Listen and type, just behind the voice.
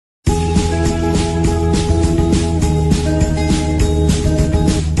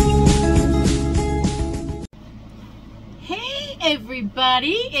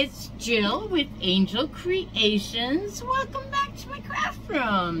everybody, it's Jill with Angel Creations. Welcome back to my craft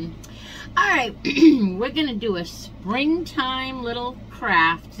room. Alright, we're going to do a springtime little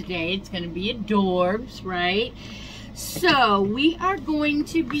craft today. It's going to be adorbs, right? So, we are going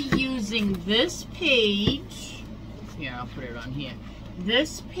to be using this page. Here, I'll put it on here.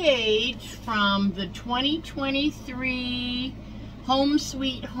 This page from the 2023 Home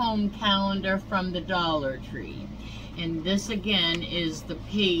Sweet Home calendar from the Dollar Tree. And this again is the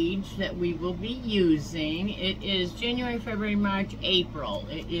page that we will be using. It is January, February, March, April.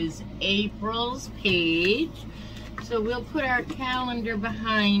 It is April's page. So we'll put our calendar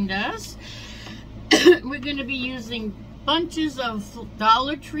behind us. We're going to be using bunches of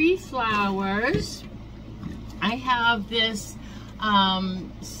Dollar Tree flowers. I have this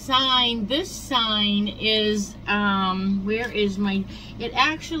sign. This sign is, where is my, it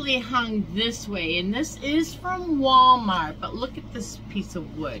actually hung this way, and this is from Walmart, but look at this piece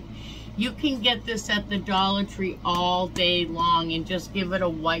of wood. You can get this at the Dollar Tree all day long and just give it a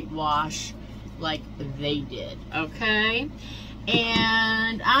whitewash like they did, okay?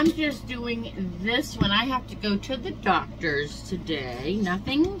 And I'm just doing this one. I have to go to the doctor's today.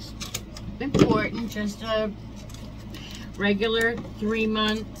 Nothing important, just a regular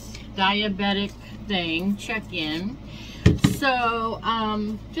 3-month diabetic thing, check in. So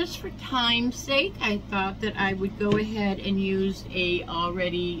just for time's sake, I thought that I would go ahead and use a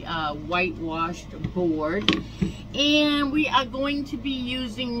already whitewashed board, and we are going to be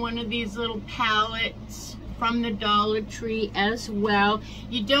using one of these little palettes from the Dollar Tree as well.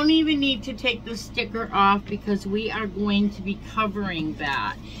 You don't even need to take the sticker off because we are going to be covering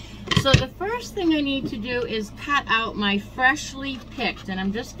that. So the first thing I need to do is cut out my freshly picked, and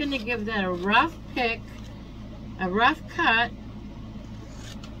I'm just going to give that a rough pick, a rough cut.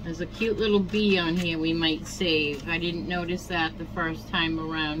 There's a cute little bee on here we might save. I didn't notice that the first time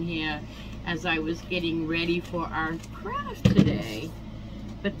around here as I was getting ready for our craft today.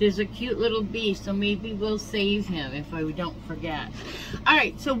 But there's a cute little bee, so maybe we'll save him if I don't forget.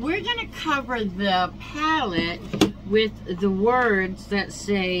 Alright, so we're going to cover the palette with the words that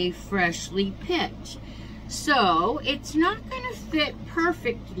say freshly picked. So it's not going to fit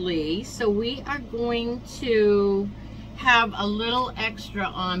perfectly, so we are going to have a little extra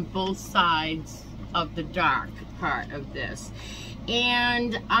on both sides of the dark part of this.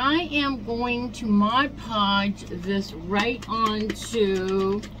 And I am going to Mod Podge this right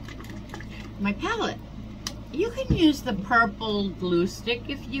onto my palette. You can use the purple glue stick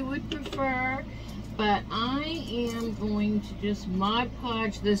if you would prefer, but I am going to just Mod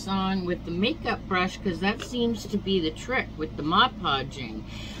Podge this on with the makeup brush because that seems to be the trick with the Mod Podging.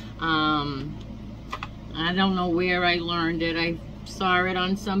 I don't know where I learned it. I saw it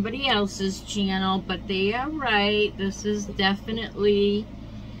on somebody else's channel, but they are right. This is definitely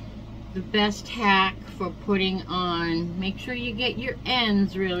the best hack for putting on. Make sure you get your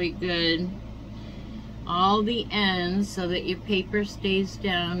ends really good. All the ends so that your paper stays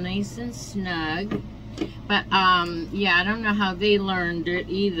down nice and snug. But yeah, I don't know how they learned it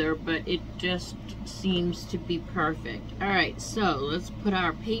either, but it just seems to be perfect. Alright, so let's put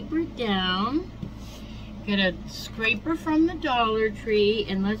our paper down. Get a scraper from the Dollar Tree,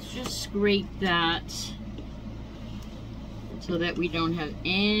 and let's just scrape that so that we don't have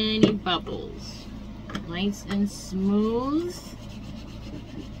any bubbles. Nice and smooth,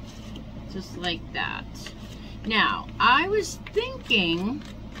 just like that. Now, I was thinking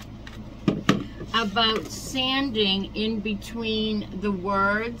about sanding in between the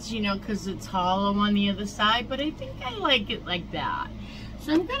words, you know, because it's hollow on the other side, but I think I like it like that.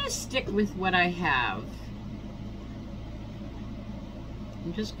 So I'm going to stick with what I have.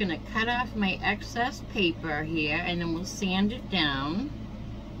 I'm just going to cut off my excess paper here, and then we'll sand it down.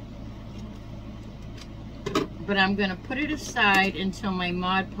 But I'm going to put it aside until my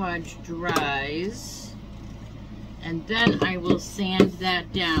Mod Podge dries, and then I will sand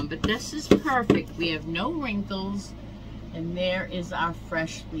that down. But this is perfect. We have no wrinkles, and there is our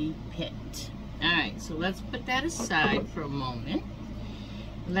freshly picked. Alright, so let's put that aside for a moment.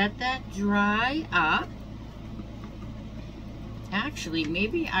 Let that dry up. Actually,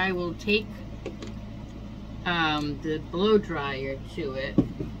 maybe I will take the blow dryer to it.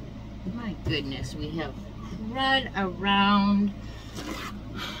 My goodness, we have crud around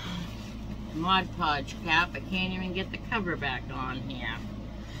the Mod Podge cap. I can't even get the cover back on here.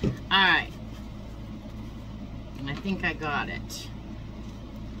 Alright. I think I got it.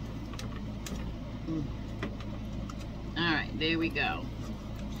 Alright, there we go.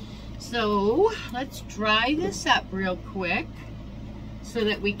 So, let's dry this up real quick so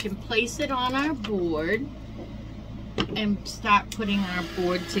that we can place it on our board. and start putting our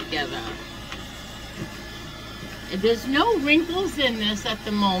board together. There's no wrinkles in this at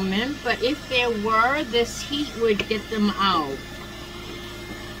the moment, but if there were, this heat would get them out.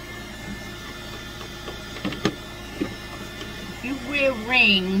 If you wear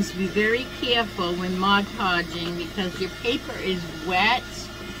rings, be very careful when Mod Podging because your paper is wet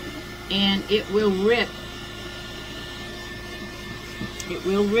and it will rip. It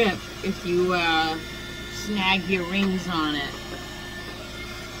will rip if you snag your rings on it.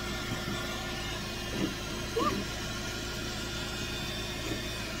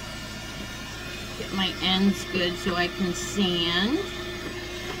 Get my ends good so I can sand.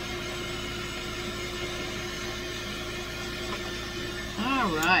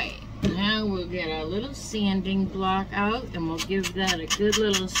 Alright, now we'll get our little sanding block out and we'll give that a good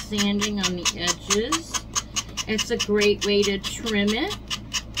little sanding on the edges. It's a great way to trim it.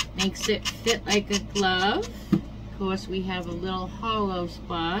 Makes it fit like a glove. Of course, we have a little hollow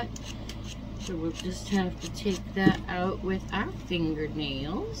spot. So we'll just have to take that out with our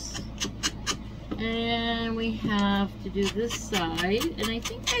fingernails. And we have to do this side. And I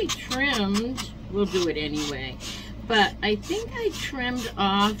think I trimmed, we'll do it anyway. But I think I trimmed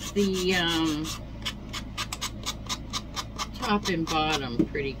off the top and bottom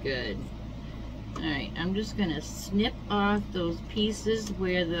pretty good. Alright, I'm just going to snip off those pieces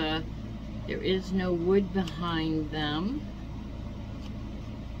where there is no wood behind them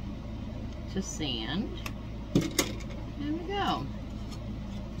to sand. There we go.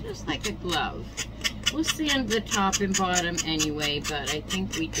 Just like a glove. We'll sand the top and bottom anyway, but I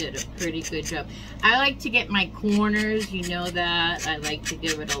think we did a pretty good job. I like to get my corners, you know that. I like to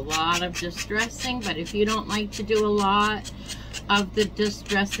give it a lot of distressing, but if you don't like to do a lot of the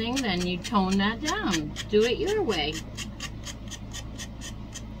distressing, then you tone that down. Do it your way.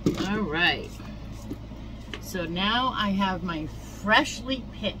 All right. So now I have my freshly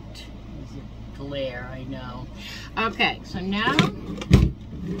picked. There's a glare, I know. Okay, so now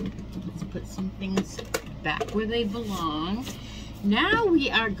let's put some things back where they belong. Now we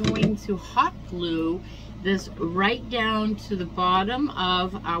are going to hot glue this right down to the bottom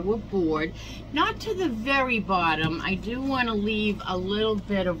of our board. Not to the very bottom. I do want to leave a little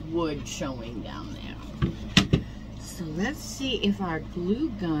bit of wood showing down there. So let's see if our glue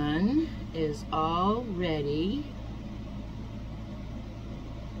gun is all ready.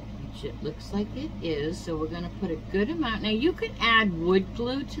 Which it looks like it is. So we're going to put a good amount. Now you can add wood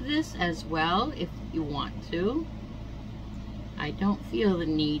glue to this as well if you want to. I don't feel the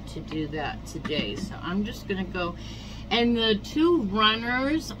need to do that today, so I'm just gonna go. And the two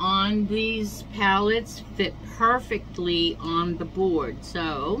runners on these pallets fit perfectly on the board,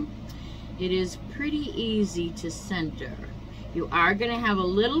 so it is pretty easy to center. You are gonna have a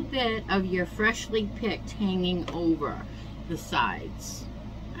little bit of your freshly picked hanging over the sides.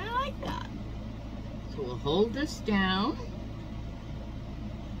 I like that. So we'll hold this down.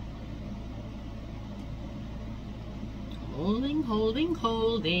 Holding, holding,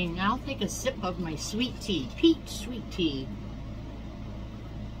 holding. I'll take a sip of my sweet tea, peach sweet tea.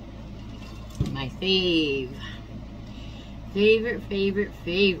 My fave. Favorite, favorite,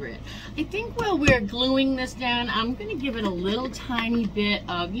 favorite. I think while we're gluing this down, I'm going to give it a little tiny bit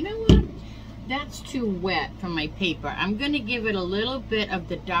of, you know what? That's too wet for my paper. I'm going to give it a little bit of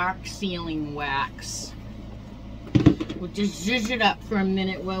the dark sealing wax. We'll just zhuzh it up for a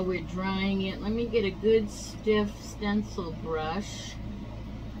minute while we're drying it. Let me get a good stiff stencil brush.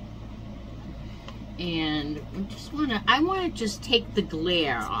 And I want to just take the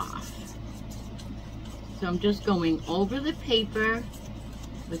glare off. So I'm just going over the paper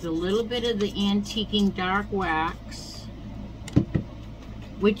with a little bit of the antiquing dark wax,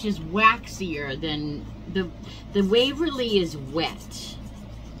 which is waxier than the Waverly is wet.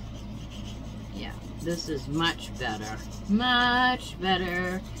 This is much better. Much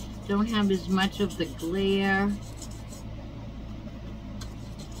better. Don't have as much of the glare.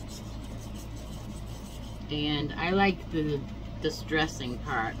 And I like the distressing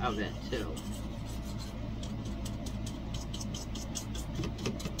part of it too.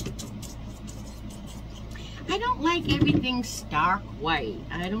 I don't like everything stark white.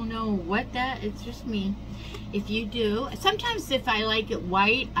 I don't know what that, it's just me. If you do, sometimes if I like it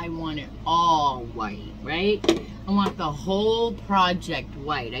white, I want it all white, right? I want the whole project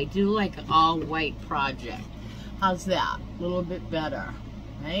white. I do like an all white project. How's that? A little bit better,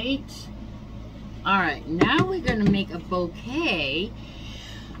 right? All right, now we're gonna make a bouquet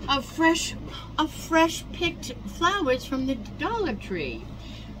of fresh picked flowers from the Dollar Tree.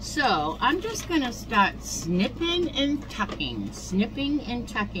 So I'm just going to start snipping and tucking,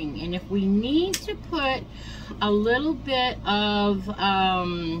 and if we need to put a little bit of,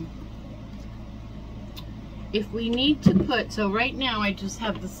 so right now I just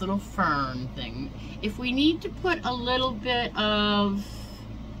have this little fern thing. If we need to put a little bit of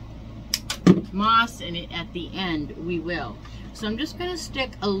moss in it at the end, we will. So I'm just going to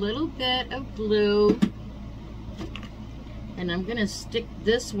stick a little bit of glue, and I'm going to stick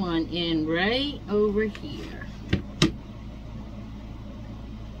this one in right over here.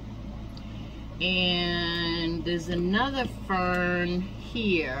 And there's another fern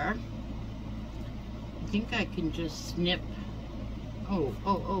here. I think I can just snip. Oh,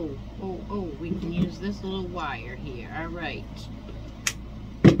 we can use this little wire here. All right.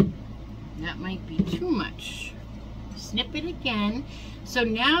 That might be too much. Snip it again. So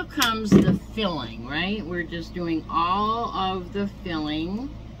now comes the filling, right? We're just doing all of the filling.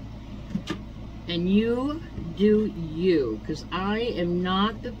 And you do you, because I am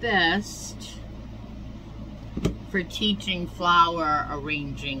not the best for teaching flower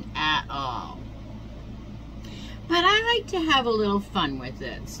arranging at all. But I like to have a little fun with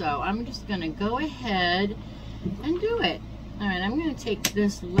it. So I'm just going to go ahead and do it. All right, I'm going to take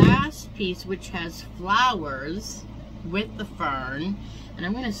this last piece, which has flowers with the fern, and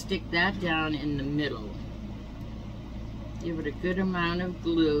I'm going to stick that down in the middle. Give it a good amount of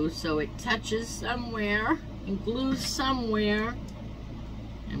glue so it touches somewhere and glues somewhere.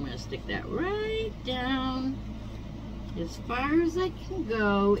 I'm going to stick that right down as far as I can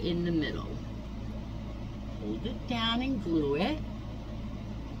go in the middle. Hold it down and glue it.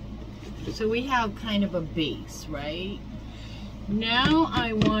 So we have kind of a base, right? Now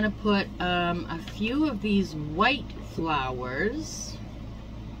I want to put a few of these white flowers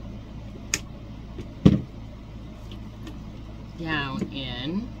down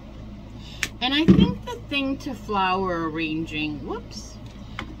in. And I think the thing to flower arranging, whoops,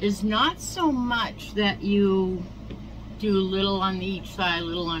 is not so much that you do little on each side,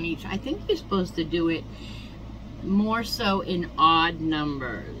 little on each. I think you're supposed to do it more so in odd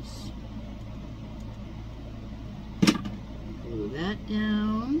numbers. Glue that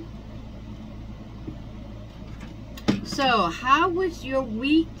down. So, how was your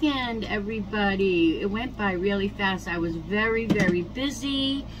weekend, everybody? It went by really fast. I was very, very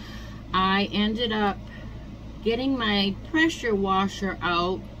busy. I ended up getting my pressure washer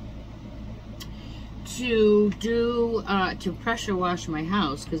out to pressure wash my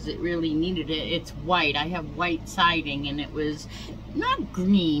house because it really needed it. It's white. I have white siding, and it was not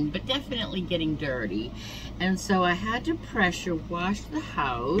green, but definitely getting dirty. And so I had to pressure wash the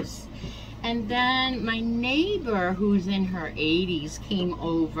house. And then my neighbor, who's in her 80s, came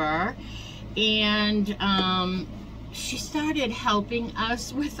over, and she started helping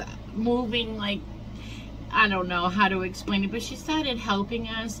us with moving, like, I don't know how to explain it, but she started helping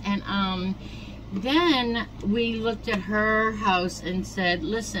us. And then we looked at her house and said,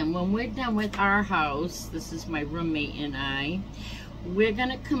 listen, when we're done with our house, this is my roommate and I, we're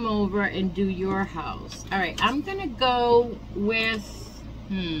gonna come over and do your house. All right, I'm gonna go with,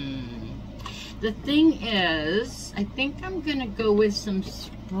 the thing is, I think I'm gonna go with some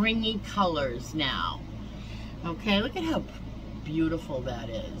springy colors now. Okay, look at how beautiful that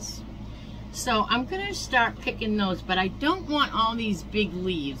is. So I'm going to start picking those, but I don't want all these big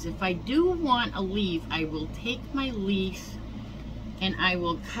leaves. If I do want a leaf, I will take my leaf and I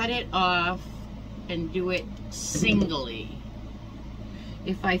will cut it off and do it singly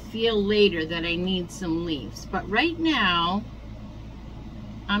if I feel later that I need some leaves. But right now,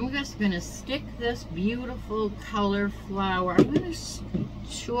 I'm just going to stick this beautiful color flower. I'm going to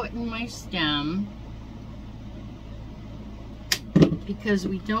shorten my stem, because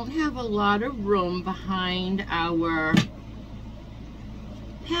we don't have a lot of room behind our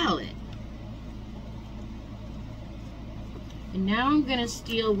palette. And now I'm going to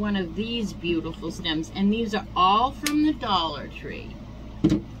steal one of these beautiful stems, and these are all from the Dollar Tree.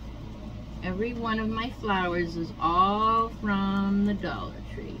 Every one of my flowers is all from the Dollar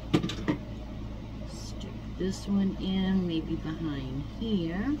Tree. Stick this one in, maybe behind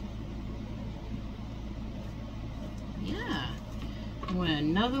here. Yeah. Well,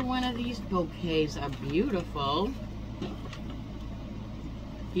 another one of these bouquets are beautiful.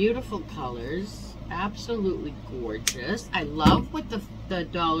 Beautiful colors. Absolutely gorgeous. I love what the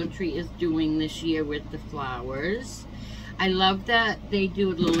Dollar Tree is doing this year with the flowers. I love that they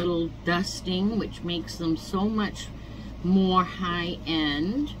do the little dusting, which makes them so much more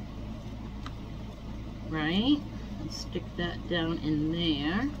high-end. Right? Stick that down in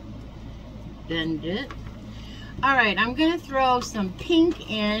there. Bend it. All right, I'm gonna throw some pink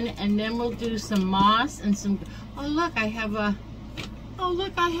in, and then we'll do some moss and some, oh look, I have a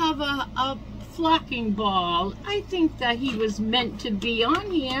flocking ball. I think that he was meant to be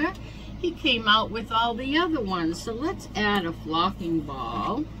on here. He came out with all the other ones. So let's add a flocking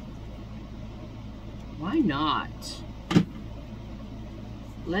ball. Why not?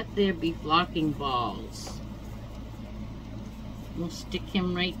 Let there be flocking balls. We'll stick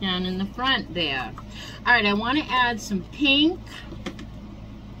him right down in the front there. All right, I want to add some pink.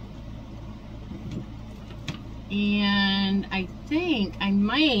 And I think I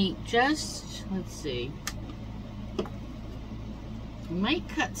might just, let's see. I might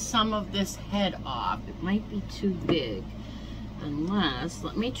cut some of this head off. It might be too big. Unless,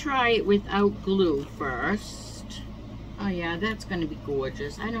 let me try it without glue first. Oh yeah, that's going to be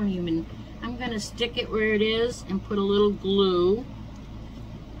gorgeous. I'm going to stick it where it is and put a little glue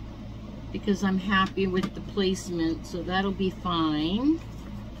because I'm happy with the placement, so that'll be fine.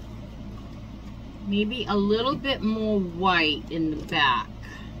 Maybe a little bit more white in the back.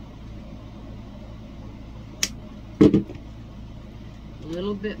 A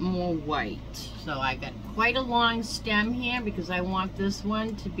little bit more white. So I got quite a long stem here because I want this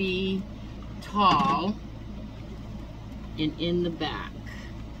one to be tall and in the back.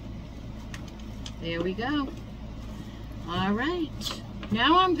 There we go. All right.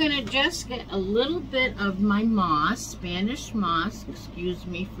 Now I'm going to just get a little bit of my moss, Spanish moss, excuse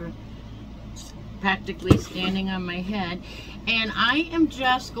me for practically standing on my head, and I am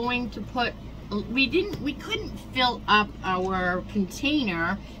just going to put, we couldn't fill up our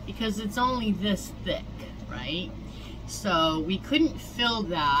container because it's only this thick, right? So we couldn't fill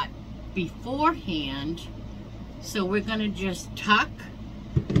that beforehand, so we're going to just tuck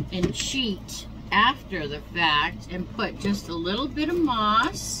and cheat after the fact and put just a little bit of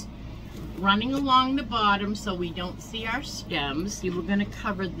moss running along the bottom so we don't see our stems. See, we're going to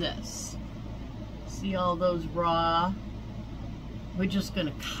cover this. See all those raw? We're just going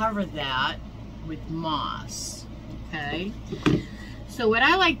to cover that with moss, okay? So what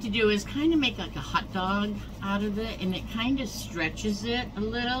I like to do is kind of make like a hot dog out of it, and it kind of stretches it a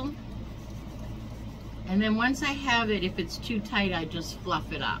little. And then once I have it, if it's too tight, I just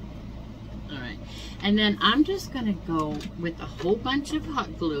fluff it up. All right, and then I'm just gonna go with a whole bunch of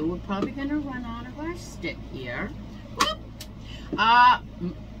hot glue. We're probably gonna run out of our stick here. Whoop.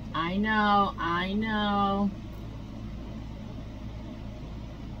 I know.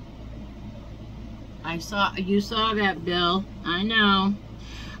 You saw that, Bill. I know.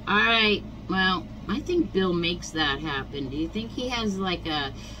 All right, well, I think Bill makes that happen. Do you think he has like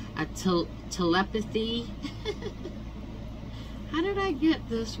a telepathy? How did I get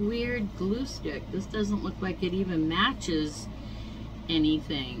this weird glue stick? This doesn't look like it even matches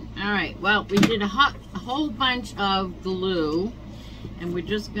anything. All right, well, we did a whole bunch of glue, and we're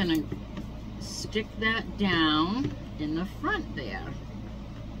just gonna stick that down in the front there.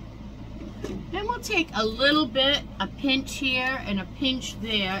 Then we'll take a little bit, a pinch here and a pinch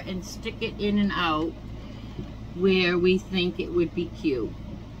there, and stick it in and out where we think it would be cute.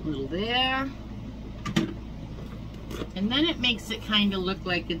 A little there. And then it makes it kind of look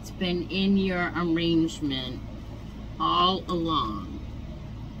like it's been in your arrangement all along.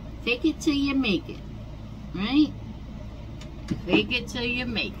 Fake it till you make it, right? Fake it till you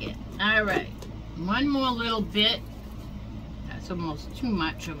make it. All right, one more little bit. That's almost too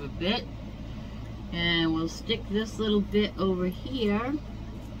much of a bit. And we'll stick this little bit over here.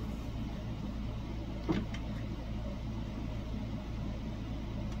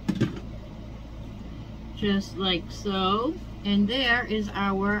 Just like so. And there is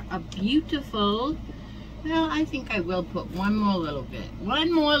our beautiful, well, I think I will put one more little bit.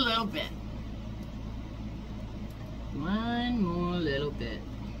 One more little bit. One more little bit.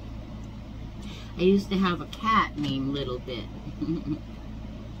 I used to have a cat named Little Bit.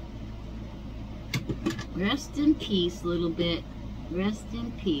 Rest in peace, Little Bit. Rest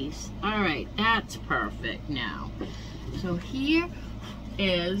in peace. All right, that's perfect now. So here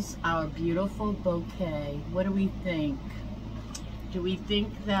is our beautiful bouquet. What do we think? Do we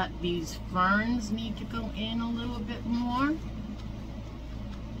think that these ferns need to go in a little bit more?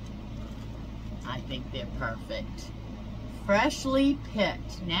 I think they're perfect. Freshly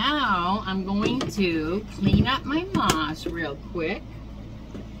picked. Now I'm going to clean up my moss real quick.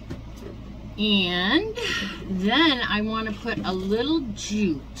 And then I want to put a little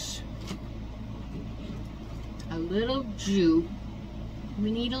jute. A little jute.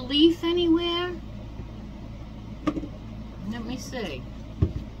 We need a leaf anywhere? Let me see.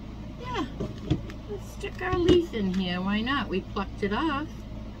 Yeah, let's stick our leaf in here. Why not? We plucked it off.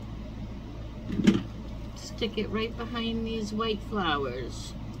 Just stick it right behind these white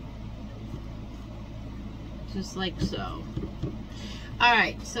flowers. Just like so.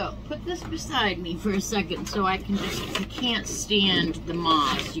 Alright, so put this beside me for a second so I can't stand the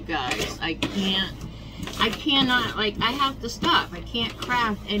moss, you guys. I cannot, like, I have to stop. I can't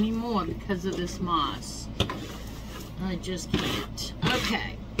craft anymore because of this moss. I just can't.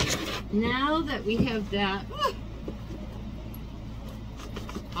 Okay, now that we have that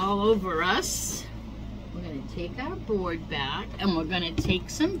all over us, we're going to take our board back and we're going to take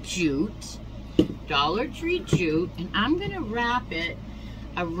some jute, Dollar Tree jute, and I'm going to wrap it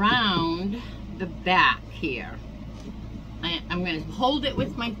around the back here. I'm going to hold it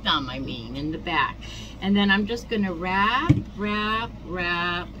with my thumb, in the back. And then I'm just going to wrap,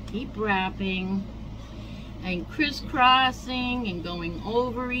 keep wrapping and crisscrossing and going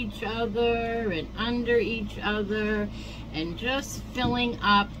over each other and under each other and just filling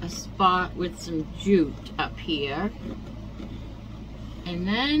up a spot with some jute up here. And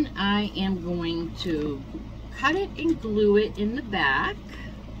then I am going to cut it and glue it in the back.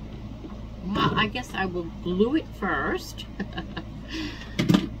 Well, I guess I will glue it first.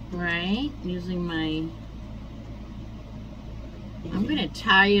 Right, using my, I'm going to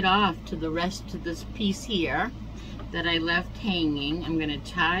tie it off to the rest of this piece here that I left hanging. I'm going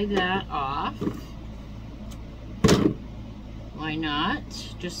to tie that off. Why not?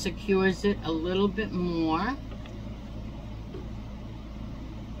 Just secures it a little bit more.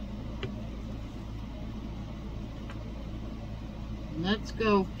 Let's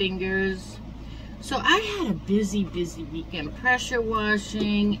go, fingers. So I had a busy weekend, pressure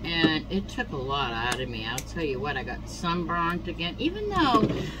washing, and it took a lot out of me. I'll tell you what, I got sunburned again. Even though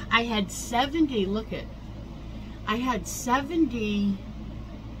I had 70, look at, I had 70,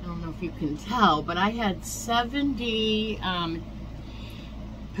 I don't know if you can tell, but I had 70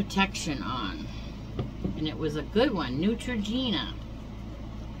 protection on. And it was a good one, Neutrogena.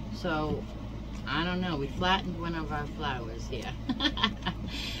 So, I don't know, we flattened one of our flowers here.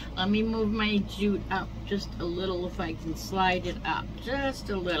 Let me move my jute up just a little, if I can slide it up just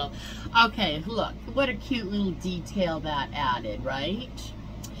a little. Okay, look, what a cute little detail that added, right?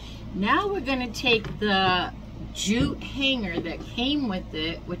 Now we're going to take the jute hanger that came with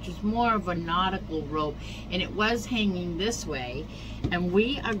it, which is more of a nautical rope, and it was hanging this way, and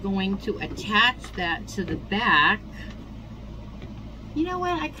we are going to attach that to the back. You know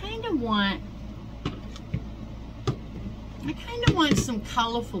what, I kind of want some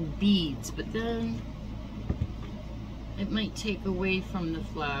colorful beads, but then it might take away from the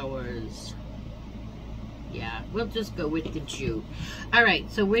flowers. Yeah, we'll just go with the jute.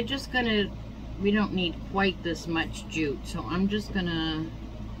 Alright, so we're just gonna, we don't need quite this much jute, so I'm just gonna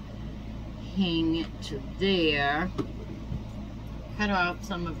hang it to there, cut off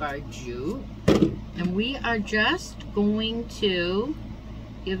some of our jute, and we are just going to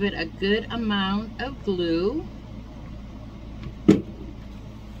give it a good amount of glue.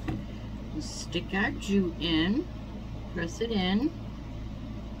 Stick our jute in, press it in.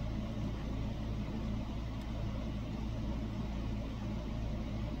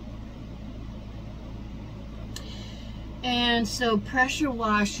 And so pressure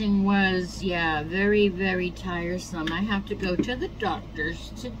washing was, yeah, very tiresome. I have to go to the doctor's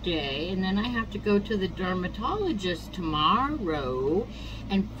today, and then I have to go to the dermatologist tomorrow.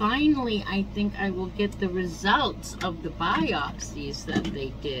 And finally, I think I will get the results of the biopsies that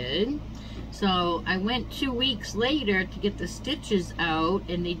they did. So I went 2 weeks later to get the stitches out,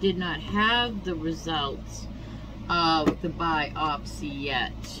 and they did not have the results of the biopsy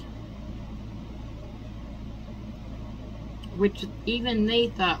yet. Which even they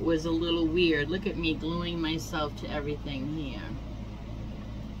thought was a little weird. Look at me gluing myself to everything here.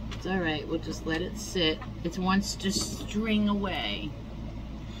 It's alright, we'll just let it sit. It wants to string away.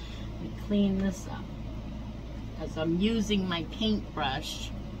 Let me clean this up, as I'm using my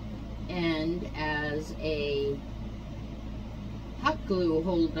paintbrush and as a hot glue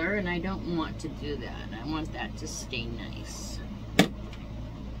holder, and I don't want to do that. I want that to stay nice.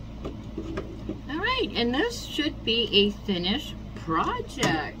 Alright, and this should be a finished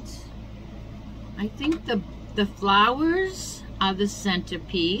project. I think the flowers are the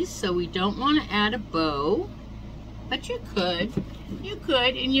centerpiece, so we don't want to add a bow, but you could,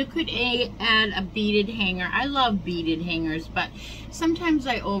 and you could add a beaded hanger. I love beaded hangers, but sometimes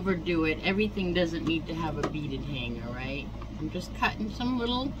I overdo it. Everything doesn't need to have a beaded hanger, right? I'm just cutting some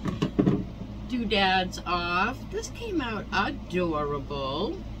little doodads off. This came out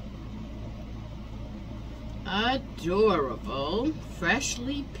adorable. Adorable,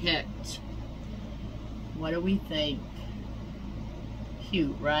 freshly picked. What do we think?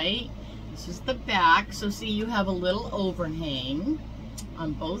 Cute, right? This is the back. So see, you have a little overhang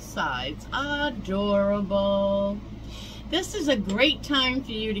on both sides. Adorable. This is a great time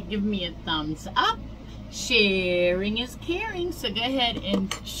for you to give me a thumbs up. Sharing is caring, so go ahead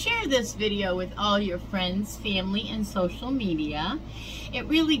and share this video with all your friends, family, and social media. It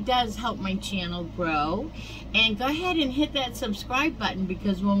really does help my channel grow. And go ahead and hit that subscribe button,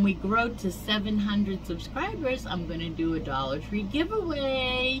 because when we grow to 700 subscribers, I'm going to do a Dollar Tree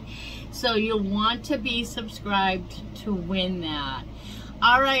giveaway. So you'll want to be subscribed to win that.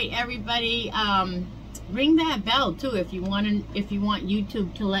 All right, everybody. Ring that bell too if you want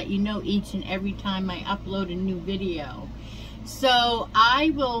YouTube to let you know each and every time I upload a new video. So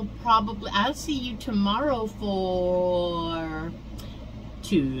I'll see you tomorrow for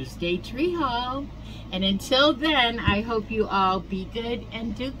Tuesday tree haul. And until then, I hope you all be good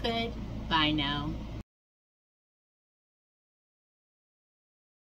and do good. Bye now.